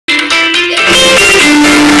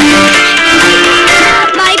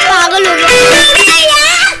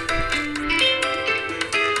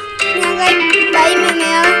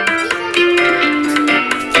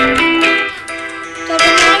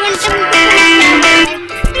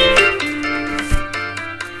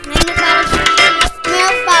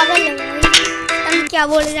क्या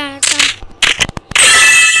बोल रहा था।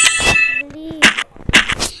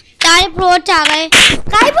 सारे प्रोच आ गए।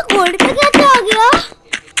 काय पे गोल्ड पे कैसे आ गया?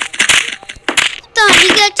 ताली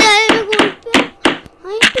कैसे आया मैं गोल्ड पे?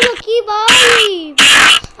 हाँ तो लकी भाई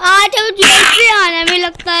आज अब ज्वेल पे आना में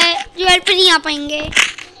लगता है। ज्वेल पे नहीं आ पाएंगे।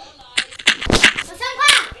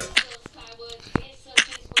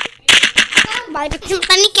 भाई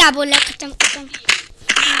पता नहीं क्या बोला। खत्म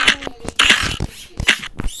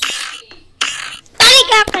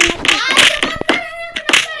क्या करना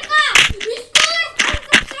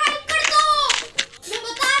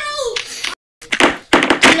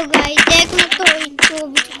चलो गाइस देख मैं तो जो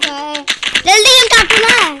भी चुका है जल्दी हम काटो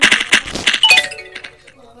ना।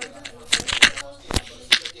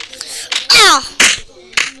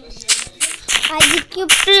 आज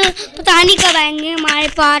गिफ्ट पता नहीं कब आएंगे हमारे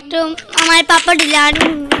पास। हमारे पापा डिला रहे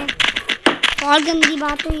हैं। और गंदी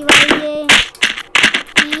बात हुई भाई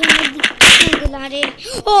ये दिला रहे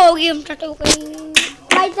हो गई। हम टट हो गई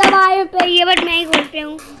भाई। तब आयरन पे ये बट मैं ही गोल्ड पे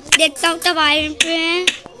हूँ। देखता हूँ तब आयरन पे हैं।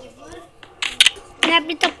 मैं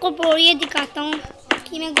अपनी तब को बोरियत दिखाता हूँ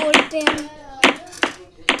कि मैं गोल्ड पे हूँ।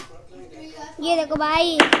 ये देखो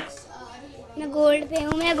भाई मैं गोल्ड पे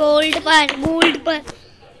हूँ। मैं गोल्ड पर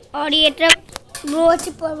और ये ट्रक ब्रोच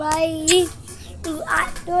पर भाई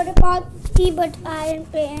थोड़े पास ही बट आयरन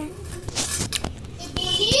पे हैं।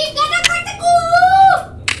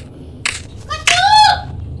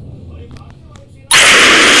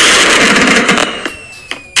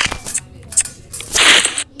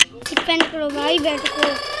 डिफेंड करो भाई बैट को।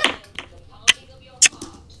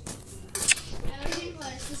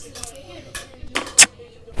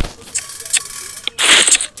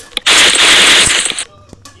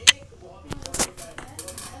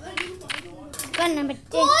 करना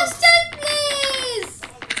बच्चे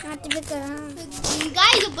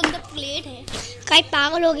गाइस ओपन द प्लेट है। कई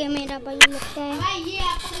पागल हो गया मेरा भाई लगता है।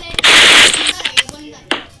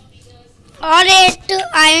 और 8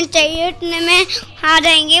 आयरन चाहिए। इतने में हार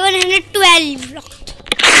जाएंगे। 112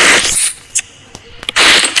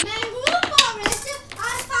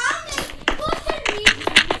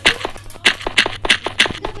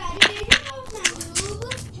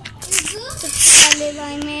 चले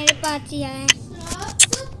भाई मेरे पास ही आए।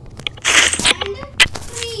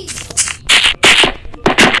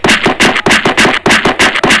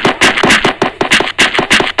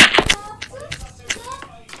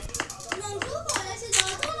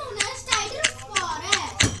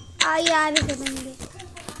 यार भी करेंगे।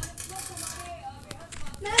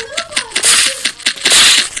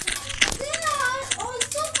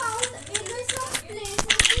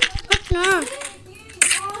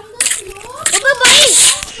 भाई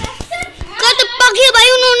क्या टप्पा किया भाई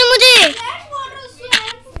उन्होंने मुझे।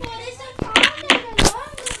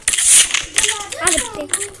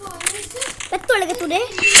 तोड़ लगे तूने।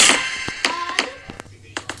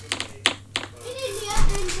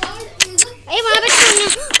 वहाँ पे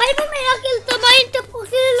भाई वो मेरा किल तो भाई टप्पा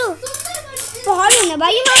खेल लो। बहुत है ना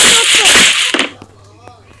भाई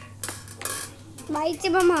भाई से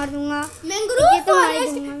मैं मार दूंगा। Mangrove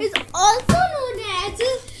forest is also known as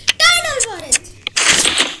tidal forest.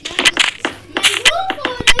 Mangrove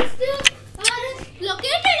forest are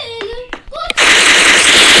located in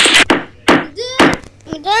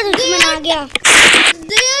इधर दुश्मन आ गया।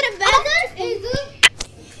 देयर वेदर इज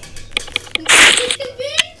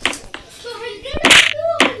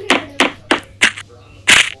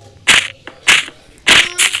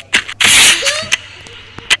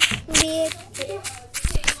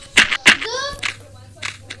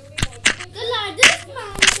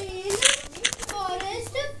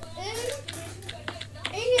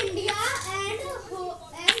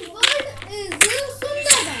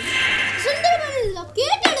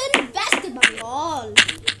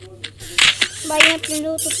भाई अपने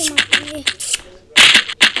दोस्तों से मारेंगे।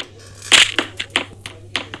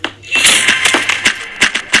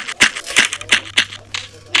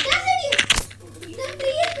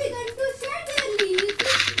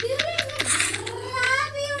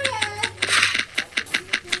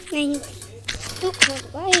 नहीं तू खोल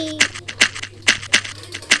भाई।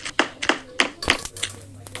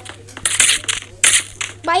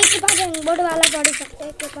 भाई के पास बोर्ड वाला गाड़ी सकते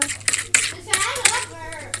हैं के पास।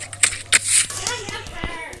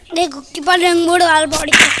 देखो के पास रंग बोर्ड वाला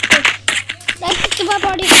बॉडी के पास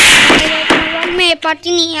बॉडी में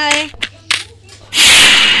पार्टी नहीं आए।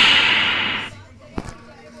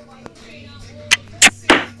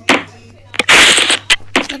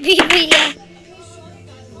 अभी भी है।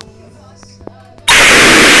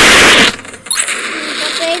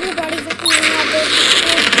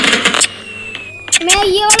 मैं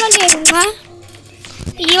ये वाला ले लूंगा।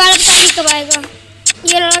 ये वाला पता नहीं कब आएगा।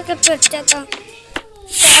 ये लड़ा सबसे अच्छा था,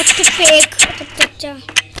 सबसे फेक सबसे अच्छा।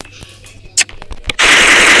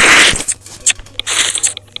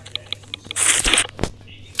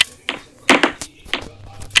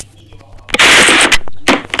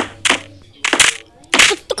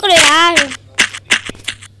 कुछ तो करो यार,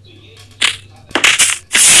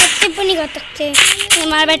 ऐसे भी नहीं कर सकते,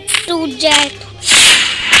 हमारा बैट टूट जाए।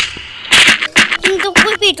 तुम तो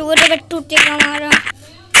कोई भी टूटे, बैट टूटेगा हमारा।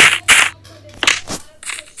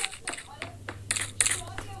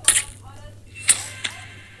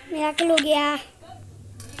 मेरा किल हो गया।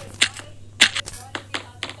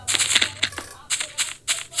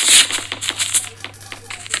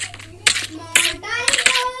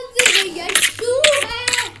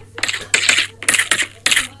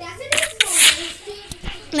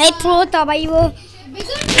 नहीं प्रो था भाई वो।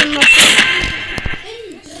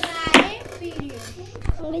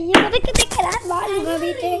 ये पता कितने खराब बाल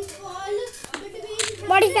भी थे,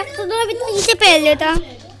 बॉडी फैक्टर तो अभी तो इसे पहन लेता।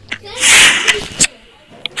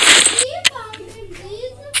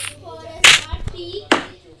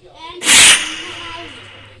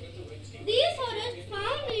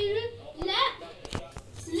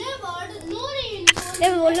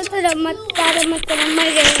 बोलो तो मत मर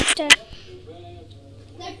गए। अच्छा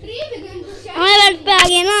हमारे घर पे आ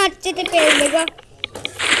गया ना, अच्छे से पेड़ लेगा।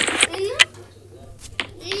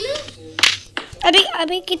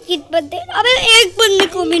 अभी कितनी बंदे, अबे एक बंदे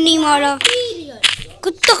को भी नहीं मारा।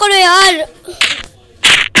 कुछ तो करो यार।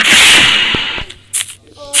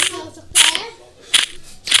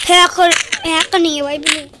 हैकर नहीं है भाई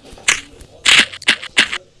ब्लू।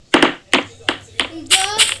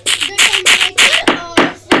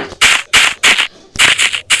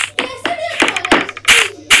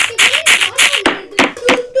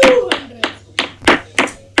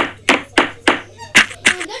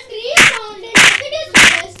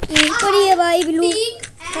 भाई ब्लू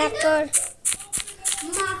हैकर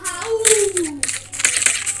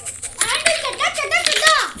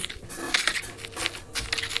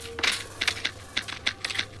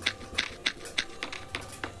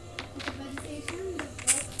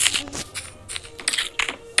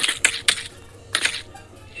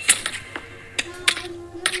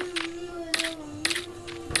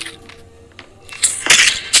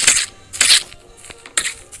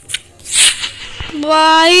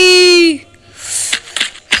भाई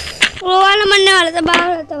वो वाला मरने वाला था,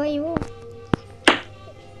 बाहर था भाई वो।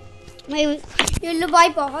 भाई ये लो भाई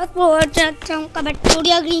बहुत अच्छा उनका बैट तोड़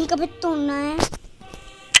दिया। ग्रीन का बैट तोड़ना है,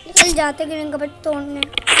 निकल जाते ग्रीन का बैट तोड़ने।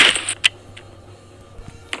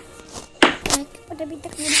 पता अभी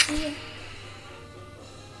तक नहीं है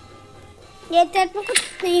ये चैट में कुछ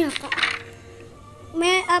नहीं होता।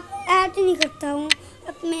 मैं अब ऐसे नहीं करता हूँ,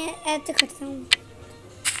 अब मैं ऐसे करता हूँ।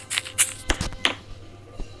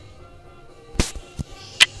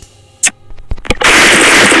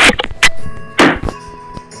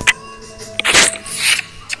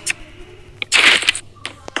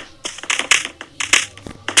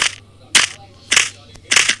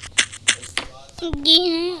 जी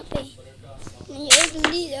है यहाँ पे, ये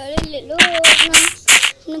जल्दी ले लो,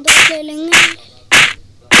 अपना दोस्त ले लेंगे।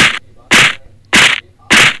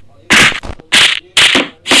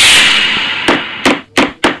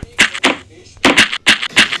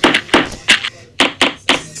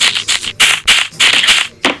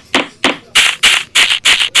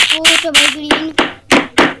 वो तो भाई ग्रीन।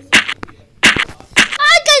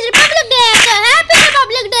 आज का रिपब्लिक डे है, हैप्पी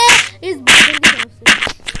रिपब्लिक डे। इस बेटे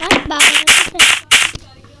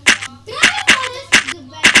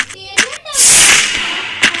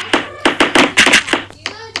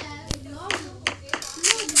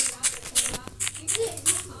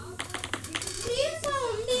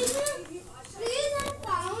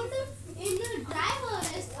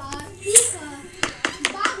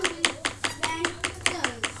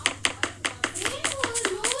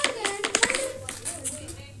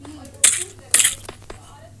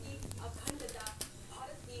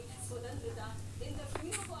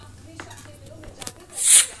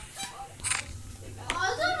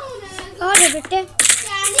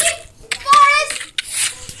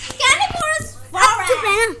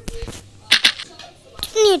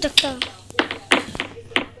नहीं सकता।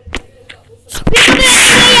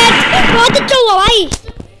 बहुत अच्छा हुआ भाई।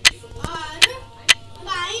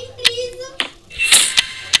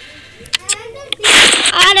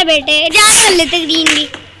 आ रहे बेटे, जा कर लेते ग्रीन भी।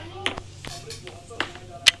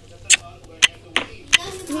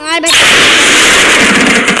 मार बेटे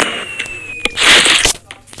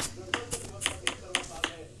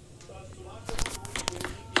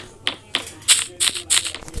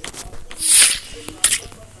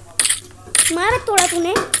मारा, तोड़ा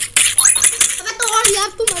तूने। अबे तोड़ यार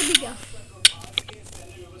तू मर भी गया।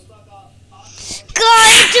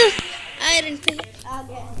 आयरन पे आ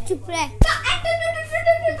गया। चुप रह।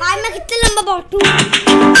 आज मैं कितने लंबा बैठूं।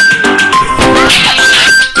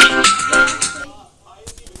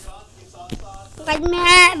 आज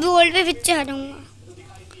मैं बोल पे पीछे हटूंगा।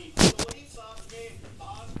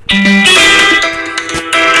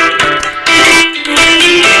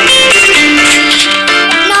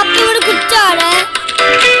 अपना आप तो मेरे गुस्सा आ रहा है।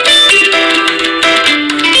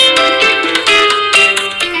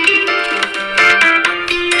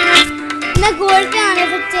 मैं गोल पे आने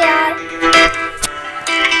बच्चे यार।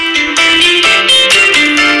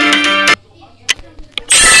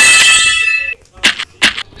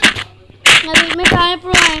 अभी में सारे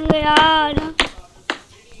प्रो आएंगे यार।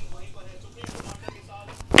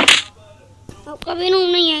 अब कभी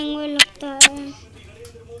नहीं आएंगे लगता है।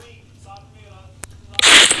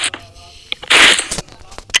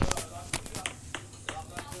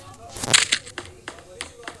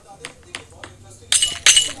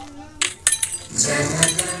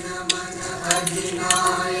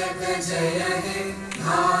 अधिनायक जय हे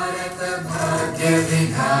भारत भाग्य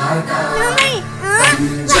विधाता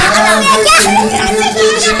पंजाब सिंध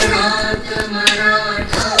गुजरात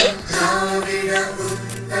मराठा द्राविड़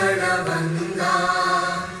उत्कल बंगा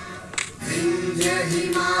विंध्य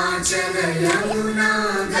हिमाचल यमुना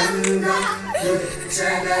गंगा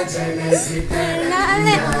उच्चल जलधि तरंगा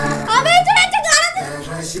तव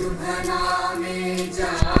शुभ नामे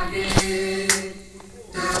जागे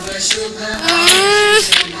तव शुभ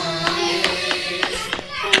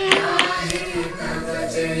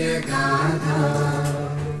जय गाथा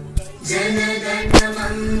जन गण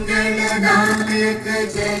मंगलदायक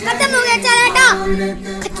जय। खत्म हो गया, चल हटा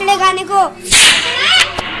खचड़े गाने को।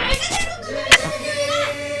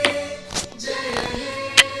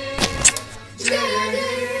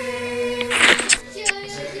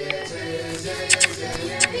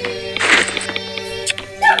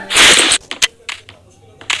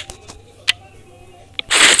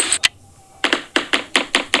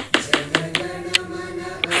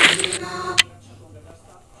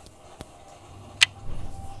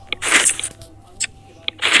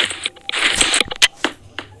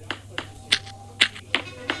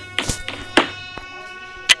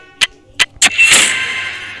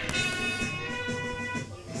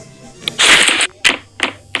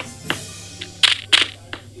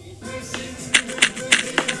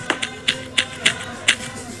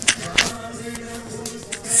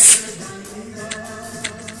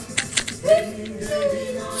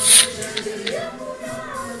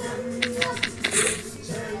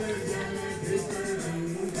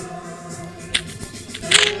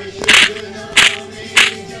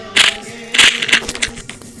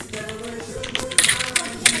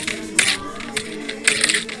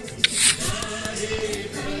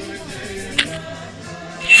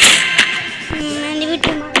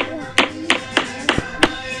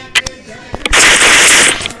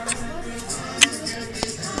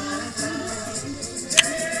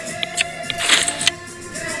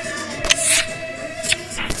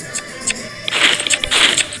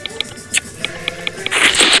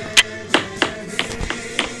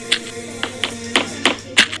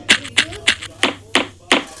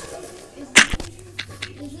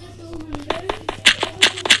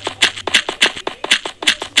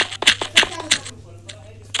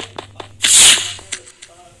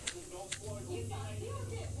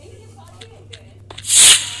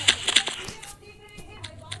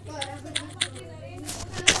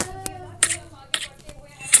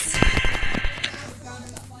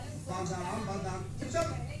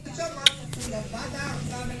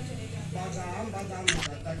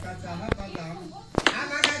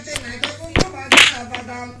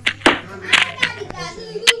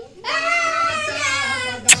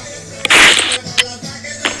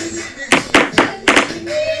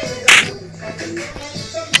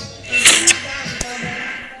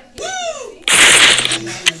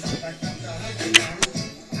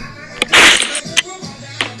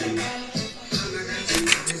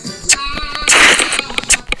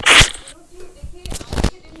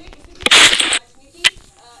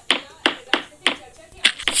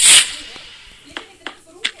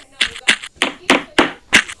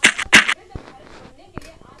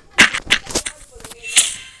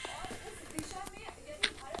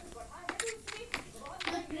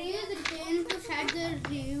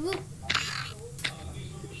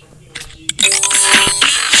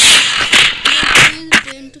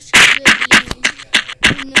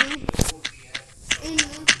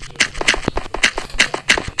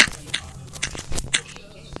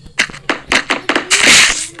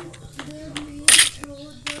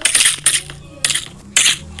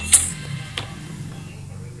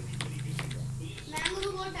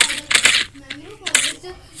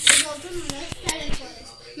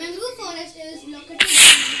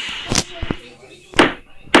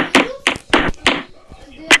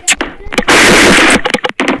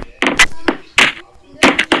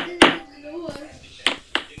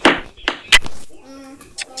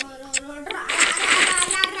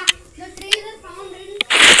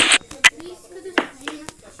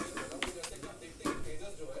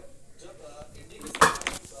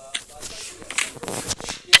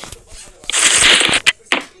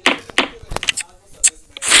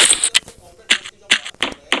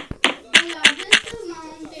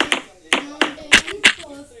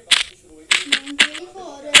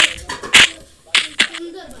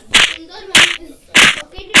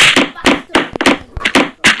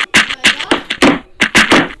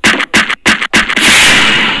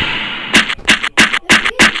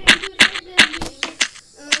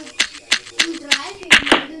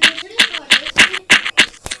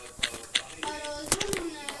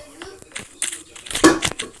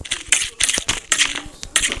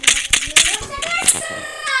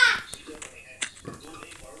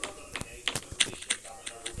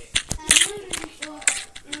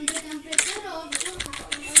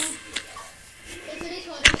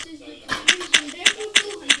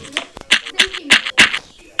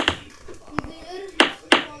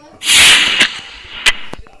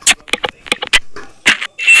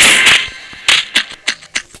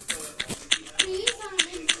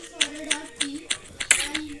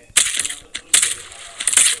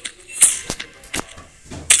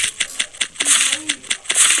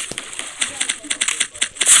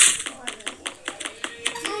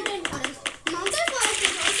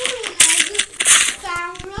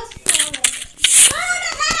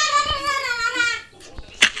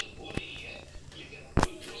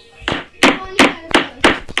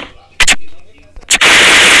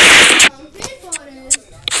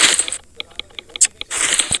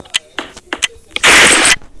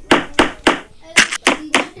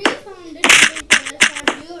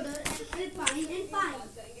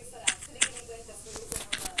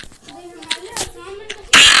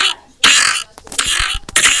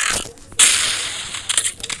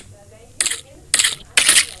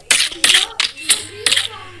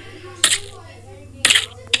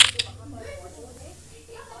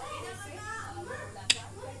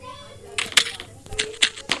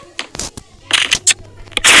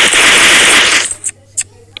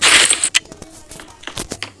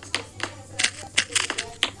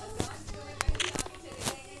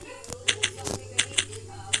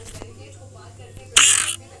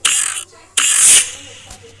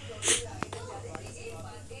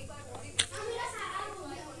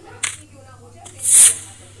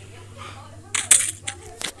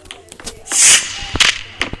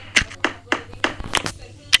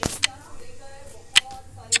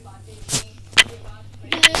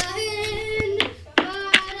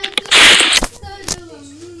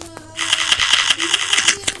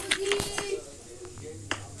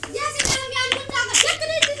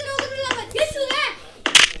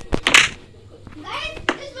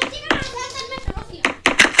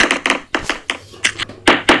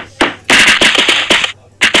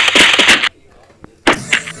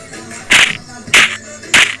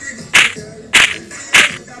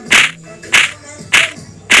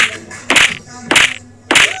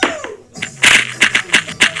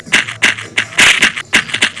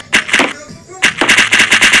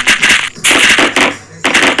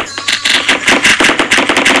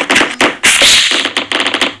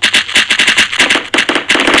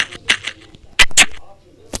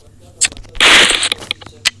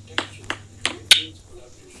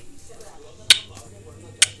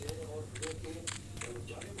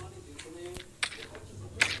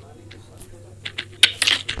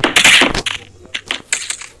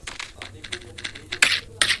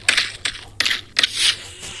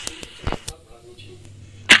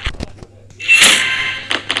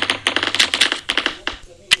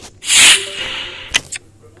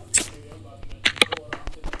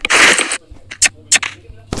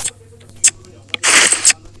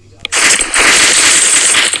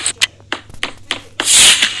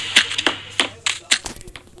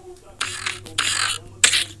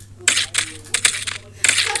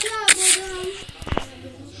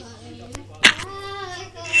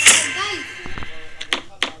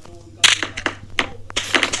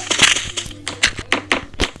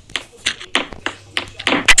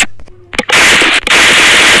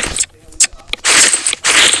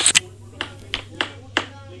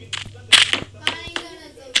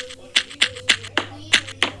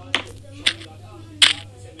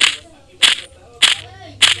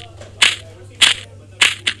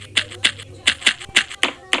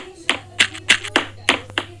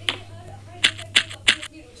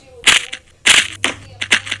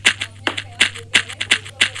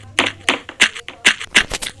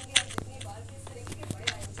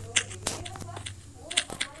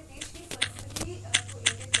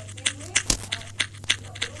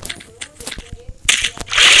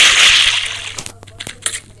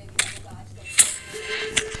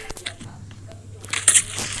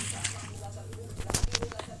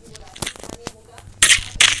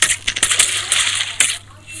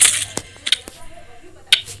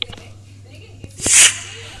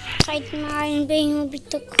 साइड में आयरन पे ही हूँ अभी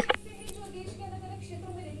तक।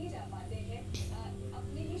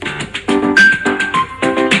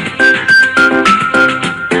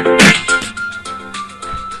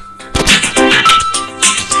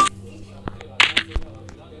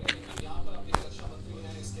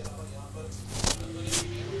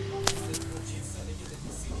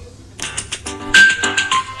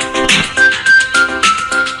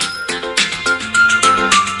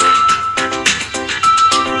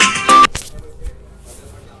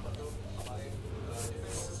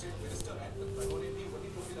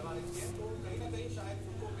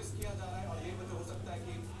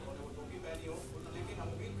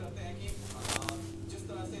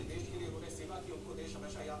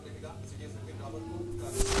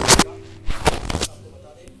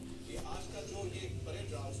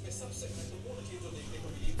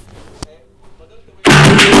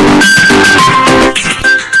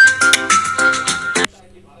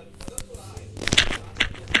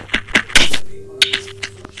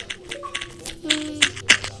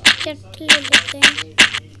 ले लेते हैं।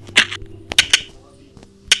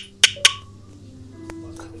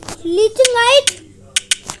 लीचिंग वाइट,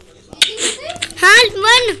 हाँ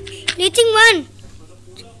 1 लीचिंग 1।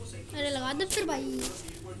 अरे लगा दे फिर भाई।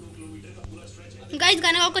 गाइस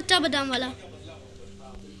गाना गाओ कच्चा बादाम वाला।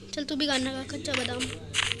 चल तू भी गाना गा कच्चा बादाम।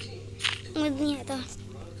 मुझे नहीं आता।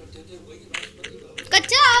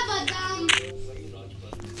 कच्चा बादाम।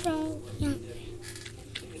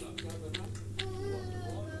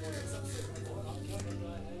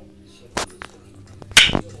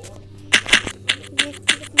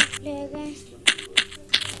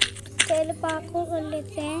 तेल पाको कर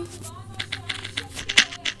लेते हैं।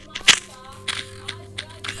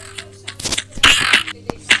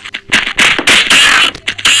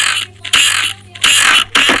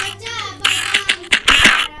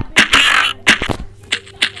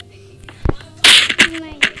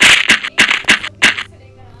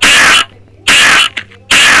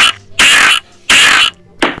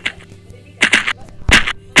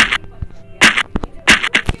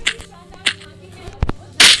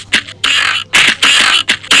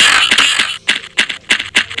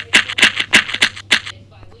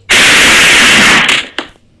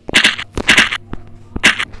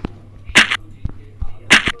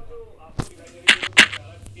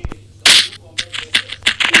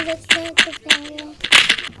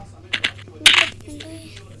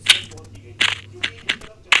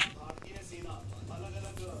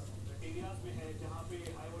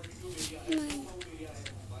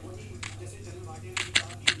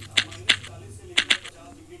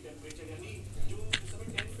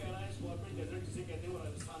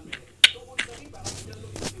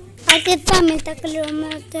 कितना मिलता कलर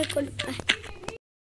में